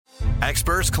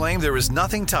Experts claim there is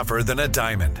nothing tougher than a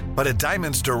diamond. But at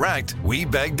Diamonds Direct, we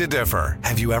beg to differ.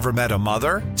 Have you ever met a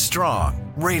mother?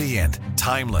 Strong, radiant,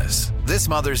 timeless. This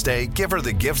Mother's Day, give her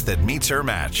the gift that meets her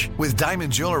match. With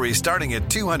diamond jewelry starting at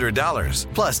 $200.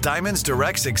 Plus Diamonds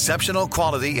Direct's exceptional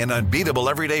quality and unbeatable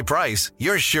everyday price,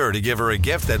 you're sure to give her a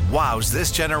gift that wows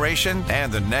this generation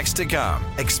and the next to come.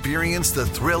 Experience the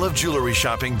thrill of jewelry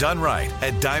shopping done right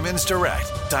at Diamonds Direct.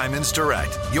 Diamonds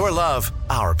Direct. Your love,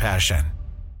 our passion.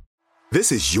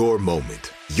 This is your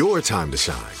moment, your time to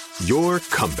shine, your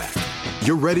comeback.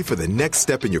 You're ready for the next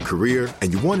step in your career,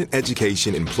 and you want an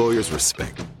education employers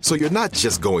respect. So you're not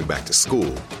just going back to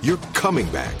school, you're coming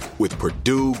back with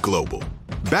Purdue Global.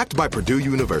 Backed by Purdue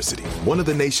University, one of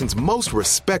the nation's most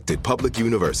respected public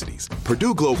universities,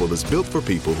 Purdue Global is built for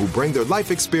people who bring their life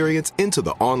experience into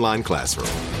the online classroom.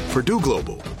 Purdue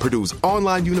Global, Purdue's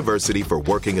online university for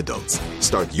working adults.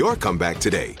 Start your comeback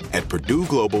today at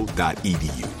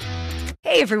purdueglobal.edu.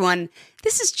 Hey everyone,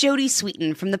 this is Jody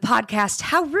Sweeten from the podcast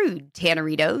How Rude,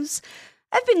 Tanneritos.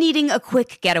 I've been needing a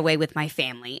quick getaway with my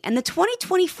family, and the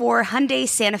 2024 Hyundai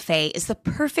Santa Fe is the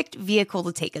perfect vehicle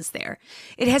to take us there.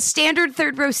 It has standard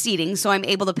third-row seating, so I'm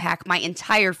able to pack my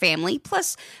entire family,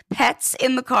 plus pets,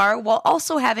 in the car, while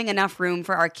also having enough room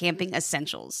for our camping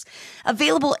essentials.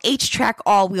 Available H-Track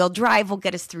all-wheel drive will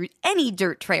get us through any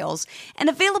dirt trails, and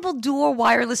available dual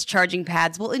wireless charging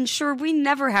pads will ensure we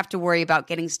never have to worry about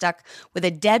getting stuck with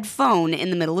a dead phone in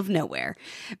the middle of nowhere.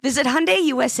 Visit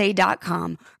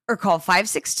HyundaiUSA.com or call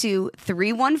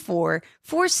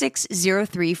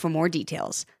 562-314-4603 for more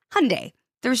details. Hyundai,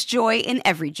 there's joy in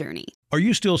every journey. Are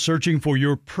you still searching for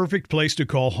your perfect place to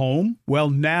call home? Well,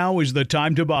 now is the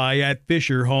time to buy at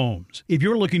Fisher Homes. If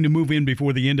you're looking to move in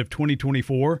before the end of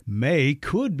 2024, May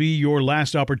could be your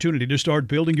last opportunity to start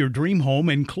building your dream home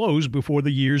and close before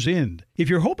the year's end. If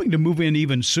you're hoping to move in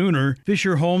even sooner,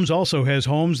 Fisher Homes also has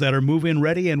homes that are move-in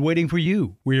ready and waiting for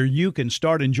you, where you can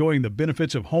start enjoying the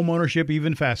benefits of homeownership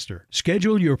even faster.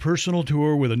 Schedule your personal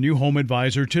tour with a new home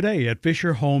advisor today at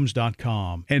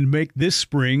FisherHomes.com and make this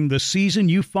spring the season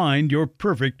you find your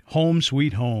perfect home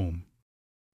sweet home.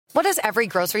 What does every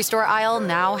grocery store aisle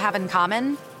now have in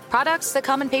common? Products that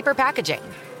come in paper packaging.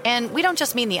 And we don't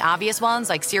just mean the obvious ones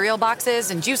like cereal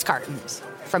boxes and juice cartons.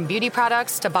 From beauty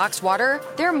products to boxed water,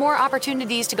 there are more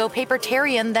opportunities to go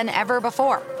papertarian than ever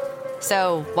before.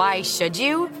 So why should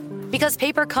you? Because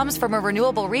paper comes from a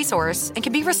renewable resource and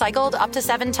can be recycled up to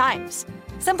 7 times.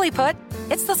 Simply put,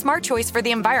 it's the smart choice for the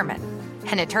environment.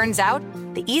 And it turns out,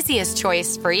 the easiest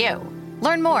choice for you.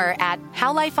 Learn more at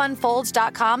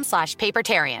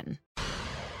howlifeunfolds.com/papertarian.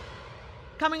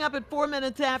 Coming up at 4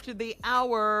 minutes after the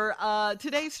hour,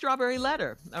 today's Strawberry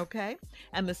Letter, okay?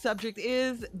 And the subject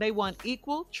is they want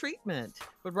equal treatment.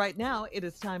 But right now, it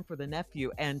is time for the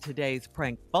nephew and today's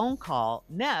prank phone call.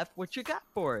 Neff, what you got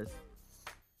for us?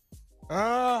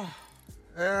 I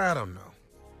don't know.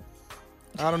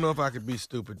 I don't know if I could be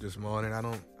stupid this morning. I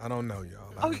don't know,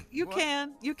 y'all. Oh, you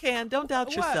can. You can. Don't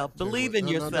doubt yourself. Believe in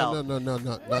yourself. No.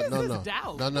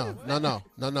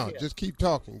 Just keep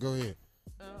talking. Go ahead.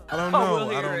 I don't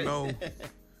know. I don't know.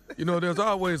 You know, there's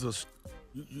always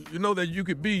you know that you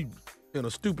could be in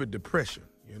a stupid depression,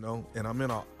 you know, and I'm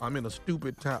in a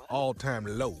stupid all-time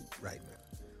low right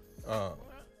now.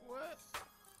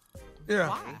 Yeah.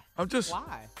 Why? I'm just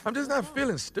not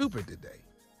feeling stupid today,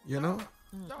 you know?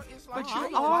 But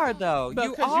you are, though.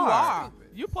 You are.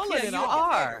 You pulling it you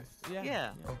off. are. Yeah.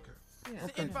 Yeah. Okay.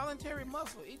 It's an involuntary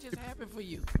muscle. It just happened for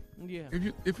you. Yeah.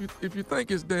 If you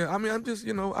think it's there, I mean, I'm just,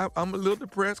 you know, I'm a little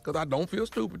depressed because I don't feel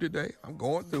stupid today. I'm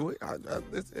going through it.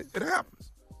 It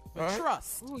happens. But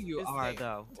trust. Who you are,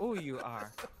 though. Who you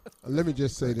are. Let me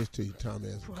just say this to you, Tommy,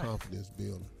 as a confidence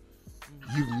builder.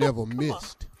 You've never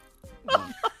missed.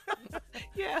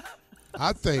 Yeah.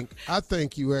 I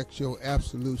think you act your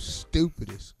absolute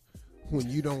stupidest when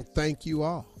you don't think you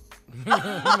are.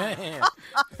 Man,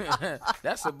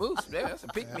 that's a boost. That's a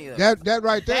pick me up. That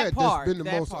right there That part, has been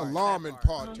the that most part, alarming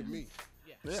part to me.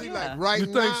 Yeah. See, Yeah. like right You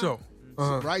now, think so?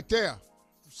 right there.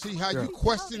 See how you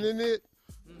questioning it?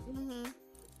 Mm-hmm.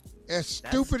 As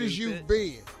stupid as you've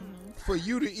been, for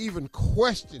you to even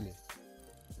question it.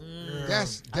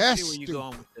 That's I see where stupid. you're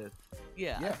going with this.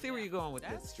 Yeah, Yeah. I see where you're going with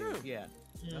That's this. true. Too. Yeah.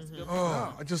 That's good.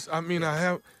 Oh,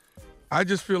 I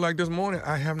just feel like this morning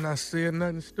I have not said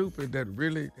nothing stupid that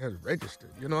really has registered.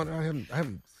 You know, I haven't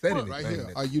said anything. Right here.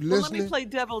 that- Are you Well, let listening? me play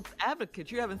devil's advocate.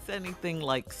 You haven't said anything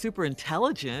like super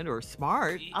intelligent or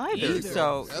smart either.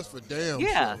 So, That's for damn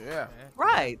yeah, sure. Yeah.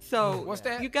 right. So, What's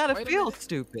that? you got to Wait a feel minute.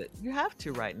 stupid. You have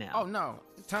to right now. Oh no,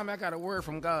 Tommy, I got a word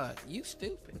from God. You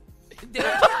stupid.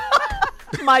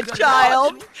 My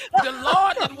child. The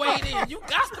Lord did weigh in. You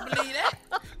got to believe that.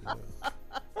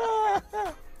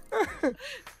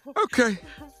 Okay.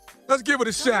 Let's give it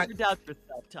a shot. Don't ever doubt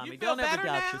yourself, Tommy. Don't ever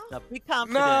doubt yourself. Be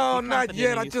confident. No, Be not confident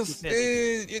yet. in I your just,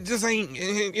 stupidity. it just ain't,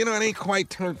 it ain't quite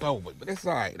turned over, but it's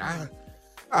all right.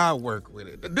 I'll work with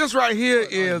it. This right here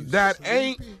is that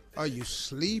ain't. Are you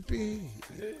sleepy?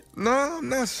 No, I'm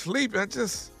not sleepy. I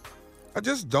just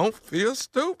don't feel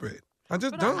stupid. I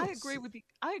just don't. I agree with you.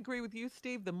 I agree with you,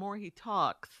 Steve. The more he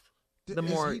talks, the Is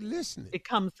more he listening? it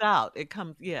comes out. It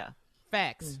comes, yeah.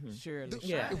 Facts, surely.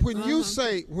 Yeah. When you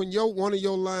say, when one of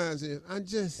your lines is, I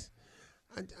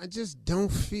just don't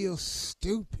feel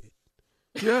stupid.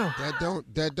 Yeah.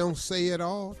 That don't say it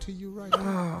all to you right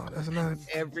now. Oh, that's not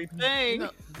Everything.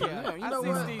 Yeah, you know I see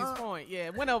what? Steve's point. Yeah,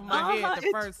 it went over my head the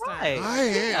it's first right. time.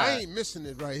 I ain't missing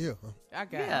it right here. Huh? I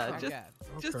got Yeah, it. I just- got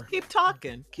it. Just Okay. keep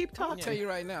talking. Keep I'll talking. tell you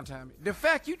right now, Tommy. The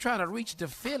fact you trying to reach the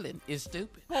feeling is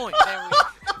stupid. Point.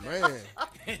 Man,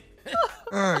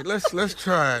 All right, let's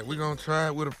try it. We're gonna try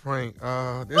it with a prank.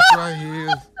 This right here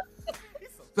is.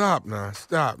 Stop now.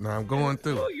 I'm going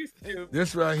through it.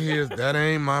 This right here is that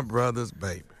ain't my brother's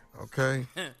baby. Okay?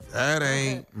 That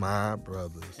ain't my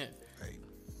brother's baby.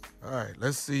 All right,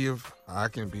 let's see if I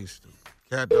can be stupid.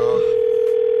 Cat dog.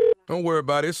 Don't worry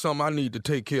about it. It's something I need to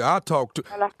take care of. I'll talk to.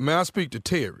 Hello? May I speak to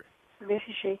Terry? This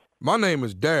is she. My name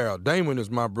is Daryl. Damon is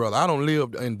my brother. I don't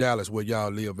live in Dallas where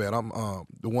y'all live at. I'm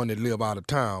the one that live out of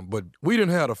town. But we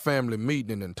didn't have a family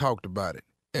meeting and talked about it.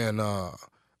 And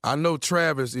I know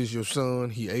Travis is your son.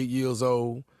 He 8 years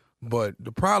old. But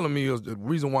the problem is, the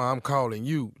reason why I'm calling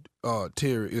you,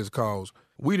 Terry, is because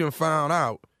we done found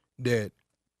out that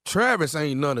Travis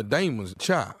ain't none of Damon's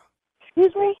child.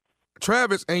 Excuse me?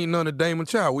 Travis ain't none of Damon's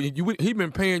child. He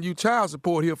been paying you child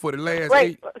support here for the last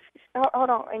Wait, 8. hold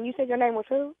on. And you said your name was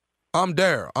who? I'm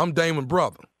Daryl. I'm Damon's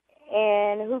brother.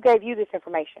 And who gave you this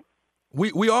information?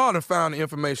 We all done found the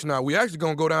information out. We actually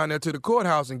gonna go down there to the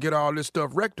courthouse and get all this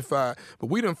stuff rectified. But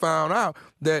we done found out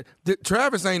that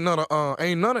Travis ain't none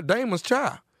of Damon's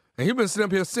child, and he been sitting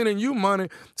up here sending you money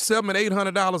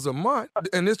 $700-800 a month,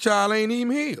 and this child ain't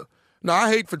even here. Now I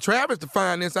hate for Travis to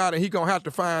find this out, and he gonna have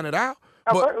to find it out.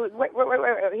 But Wait.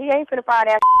 He ain't finna find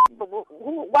that. But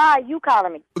why are you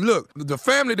calling me? look, the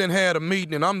family done had a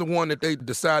meeting, and I'm the one that they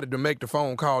decided to make the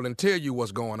phone call and tell you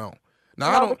what's going on. Now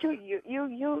I No, don't. but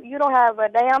you don't have a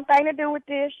damn thing to do with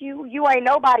this. You ain't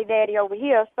nobody daddy over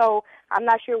here, so I'm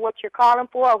not sure what you're calling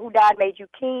for or who died made you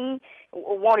king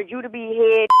or wanted you to be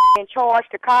head in charge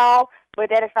to call, but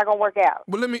that is not gonna work out.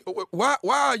 But why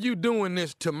are you doing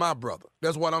this to my brother?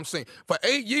 That's what I'm saying. For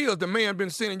 8 years, the man been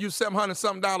sending you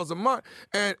 $700-something a month,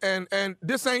 and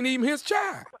this ain't even his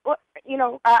child. Well,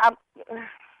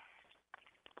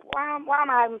 why am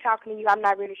I even talking to you? I'm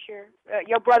not really sure.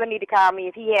 Your brother need to call me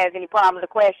if he has any problems or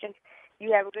questions.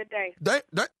 You have a good day.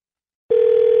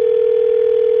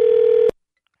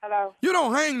 Hello? You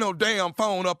don't hang no damn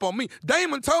phone up on me.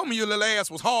 Damon told me your little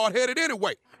ass was hard-headed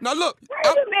anyway. Now look. Wait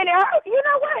a minute. You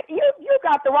know what? You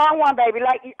got the wrong one, baby.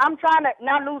 Like, I'm trying to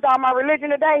not lose all my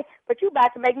religion today, but you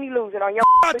about to make me lose it on your.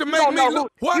 About to make me lose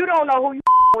what? You don't know who you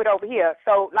with over here.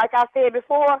 So, like I said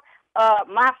before,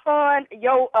 my son,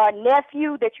 your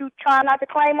nephew that you try not to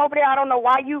claim over there, I don't know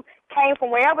why you came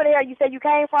from wherever the hell you said you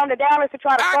came from to Dallas to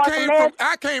try to start some mess.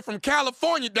 I came from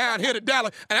California down here to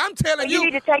Dallas, and I'm telling you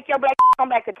need to take your black on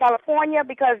back to California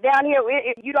because down here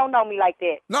you don't know me like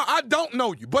that. No, I don't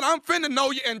know you, but I'm finna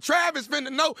know you, and Travis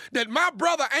finna know that my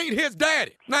brother ain't his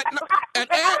daddy. I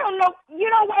don't know. You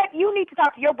know what? You need to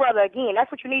talk to your brother again. That's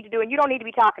what you need to do, and you don't need to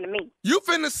be talking to me. You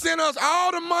finna send us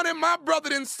all the money my brother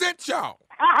done sent y'all.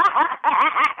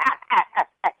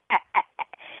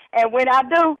 And when I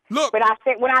do, look, when I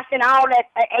send all that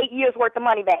 8 years worth of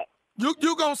money back,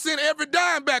 you gonna send every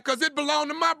dime back because it belonged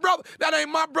to my brother. That ain't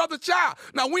my brother's child.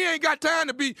 Now we ain't got time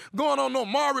to be going on no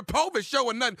Maury Povich show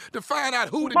or nothing to find out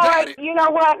who the daddy. You know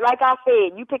what? Like I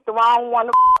said, you picked the wrong one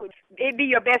to with. It'd be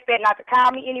your best bet not to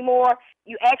call me anymore.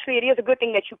 It is a good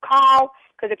thing that you call,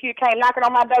 because if you came knocking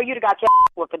on my door, you'd have got your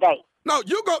whooped today. No,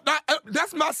 you go.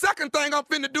 That's my second thing I'm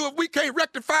finna do if we can't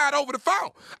rectify it over the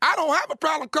phone. I don't have a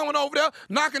problem coming over there,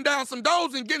 knocking down some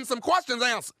doors and getting some questions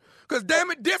answered. Because, damn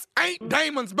it, this ain't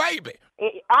Damon's baby.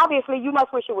 Obviously, you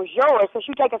must wish it was yours since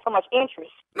you're taking so much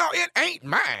interest. No, it ain't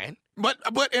mine. But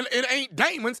it ain't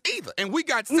Damon's either. And we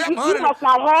got 700. You must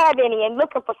not have any and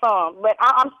looking for some. But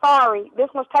I'm sorry. This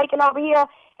one's taken over here,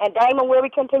 and Damon will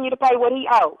continue to pay what he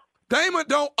owes. Damon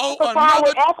don't owe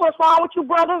another. That's what's wrong with you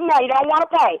brothers now. You don't want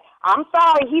to pay. I'm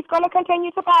sorry. He's going to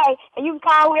continue to pay. And you can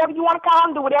call whoever you want to call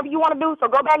and do whatever you want to do.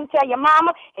 So go back and tell your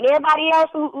mama and everybody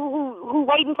else who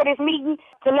waiting for this meeting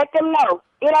to let them know.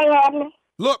 It ain't happening.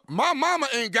 Look, my mama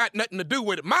ain't got nothing to do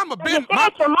with it. Mama been... You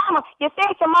said your mama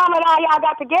and all y'all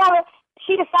got together.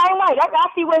 She the same way. I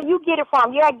see where you get it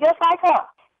from. You act just like her.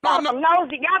 Y'all some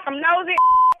nosy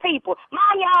people.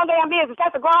 Mind your own damn business.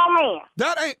 That's a grown man.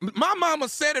 That ain't. My mama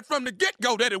said it from the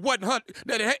get-go that it wasn't her.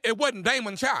 That it wasn't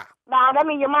Damon's child. Nah, that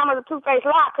means your mama's a two-faced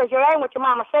lie because you ain't what your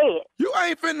mama said. You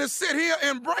ain't finna sit here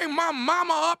and bring my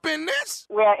mama up in this.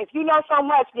 Well, if you know so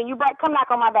much, then come knock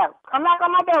on my door. Come knock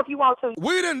on my door if you want to.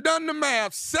 We done the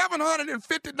math.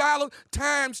 $750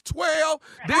 times 12,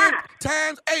 then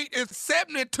times 8 is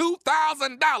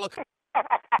 $72,000.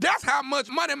 That's how much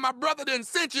money my brother done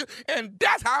sent you, and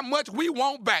that's how much we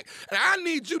want back. And I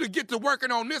need you to get to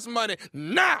working on this money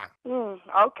now.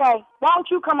 Okay. Why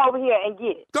don't you come over here and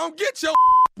get it? Don't get your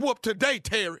whooped today,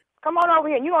 Terry. Come on over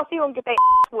here, and you gonna see them get their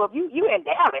whooped. You in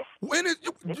Dallas.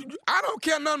 I don't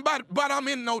care nothing about I'm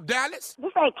in no Dallas.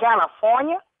 This ain't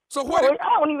California. So what? I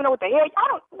don't even know what the hell.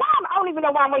 I don't even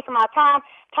know why I'm wasting my time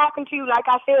talking to you. Like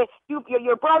I said,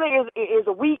 your brother is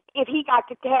a weak. If he got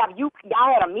to have y'all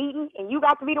had a meeting and you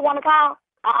got to be the one to call,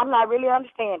 I'm not really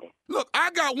understanding. Look,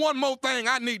 I got one more thing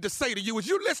I need to say to you. Is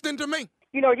you listening to me?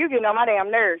 You know, you getting on my damn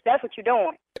nerves. That's what you're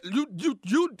doing.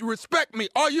 You respect me.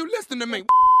 Are you listening to me?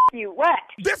 You what?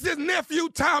 This is Nephew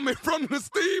Tommy from the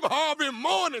Steve Harvey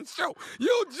Morning Show.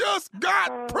 You just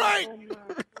got pranked.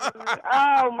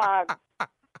 Oh, my God.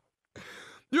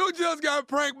 You just got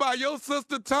pranked by your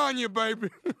sister Tanya, baby.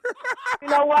 You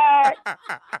know what?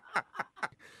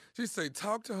 She say,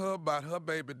 talk to her about her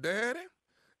baby daddy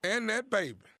and that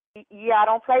baby. Yeah, I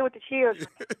don't play with the children.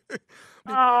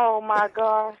 Oh, my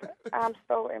gosh. I'm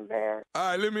so embarrassed.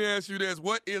 All right, let me ask you this.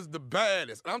 What is the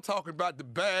baddest? I'm talking about the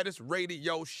baddest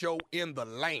radio show in the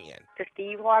land. The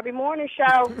Steve Harvey Morning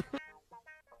Show.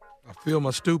 I feel my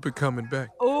stupid coming back.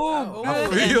 Oh, I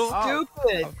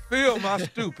feel my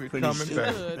stupid Pretty coming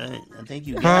back. Right? I think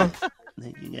you got it. I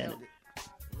think you got it.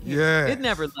 Yeah. It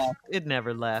never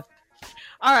left.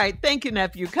 All right. Thank you,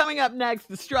 nephew. Coming up next,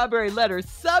 the Strawberry Letter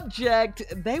subject.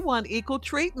 They want equal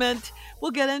treatment.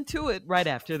 We'll get into it right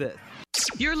after this.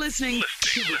 You're listening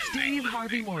to the Steve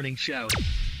Harvey Morning Show.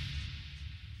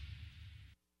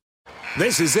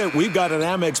 This is it. We've got an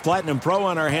Amex Platinum Pro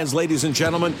on our hands, ladies and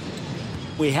gentlemen.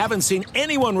 We haven't seen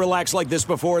anyone relax like this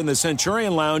before in the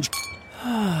Centurion Lounge.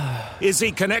 Is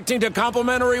he connecting to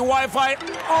complimentary Wi-Fi?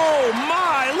 Oh,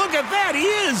 my! Look at that! He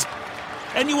is!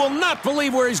 And you will not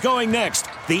believe where he's going next.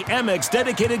 The Amex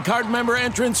dedicated card member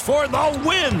entrance for the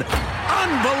win!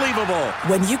 Unbelievable!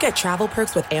 When you get travel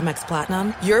perks with Amex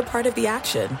Platinum, you're part of the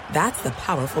action. That's the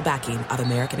powerful backing of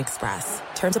American Express.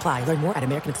 Terms apply. Learn more at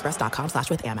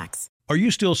americanexpress.com/withAmex. Are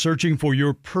you still searching for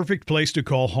your perfect place to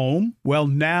call home? Well,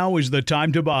 now is the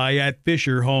time to buy at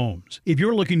Fisher Homes. If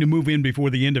you're looking to move in before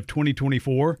the end of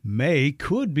 2024, May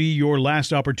could be your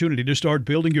last opportunity to start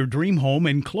building your dream home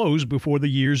and close before the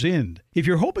year's end. If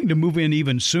you're hoping to move in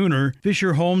even sooner,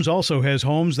 Fisher Homes also has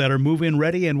homes that are move-in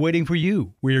ready and waiting for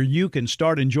you, where you can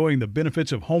start enjoying the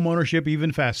benefits of homeownership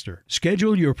even faster.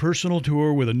 Schedule your personal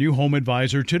tour with a new home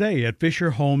advisor today at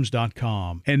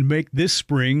FisherHomes.com and make this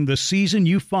spring the season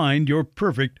you find your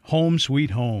perfect home sweet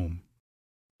home.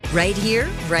 Right here,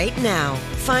 right now.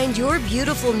 Find your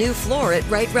beautiful new floor at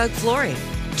Right Rug Flooring.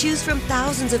 Choose from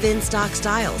thousands of in-stock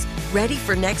styles, ready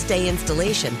for next day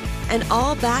installation, and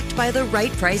all backed by the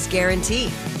right price guarantee.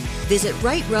 Visit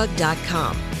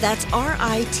rightrug.com. That's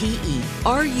RITERUG.com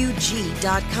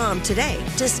today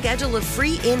to schedule a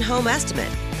free in-home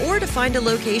estimate or to find a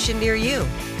location near you.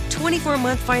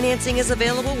 24-month financing is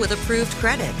available with approved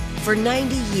credit. For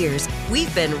 90 years,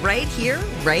 we've been right here,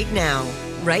 right now.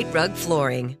 Right Rug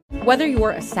Flooring. Whether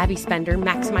you're a savvy spender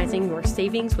maximizing your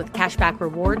savings with cashback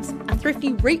rewards, a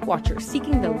thrifty rate watcher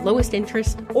seeking the lowest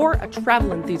interest, or a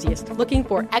travel enthusiast looking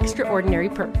for extraordinary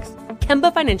perks,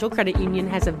 Kemba Financial Credit Union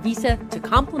has a visa to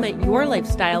complement your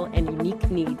lifestyle and unique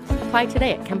needs. Apply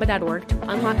today at Kemba.org to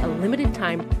unlock a limited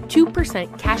time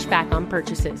 2% cash back on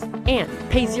purchases and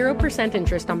pay 0%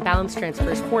 interest on balance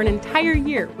transfers for an entire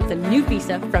year with a new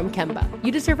visa from Kemba.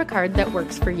 You deserve a card that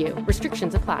works for you.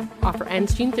 Restrictions apply. Offer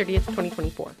ends June 30th,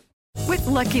 2024. With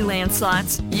Lucky Land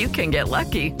Slots, you can get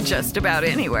lucky just about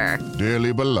anywhere.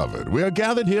 Dearly beloved, we are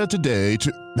gathered here today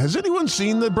to... Has anyone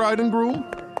seen the bride and groom?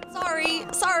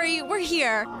 Sorry, we're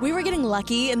here. We were getting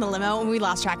lucky in the limo and we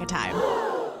lost track of time.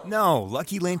 No,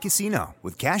 Lucky Land Casino,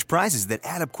 with cash prizes that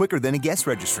add up quicker than a guest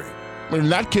registry. In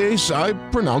that case, I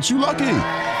pronounce you lucky.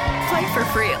 Play for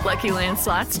free at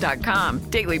LuckyLandSlots.com.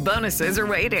 Daily bonuses are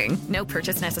waiting. No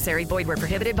purchase necessary. Void where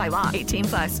prohibited by law.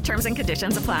 18+. Terms and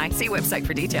conditions apply. See website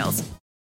for details.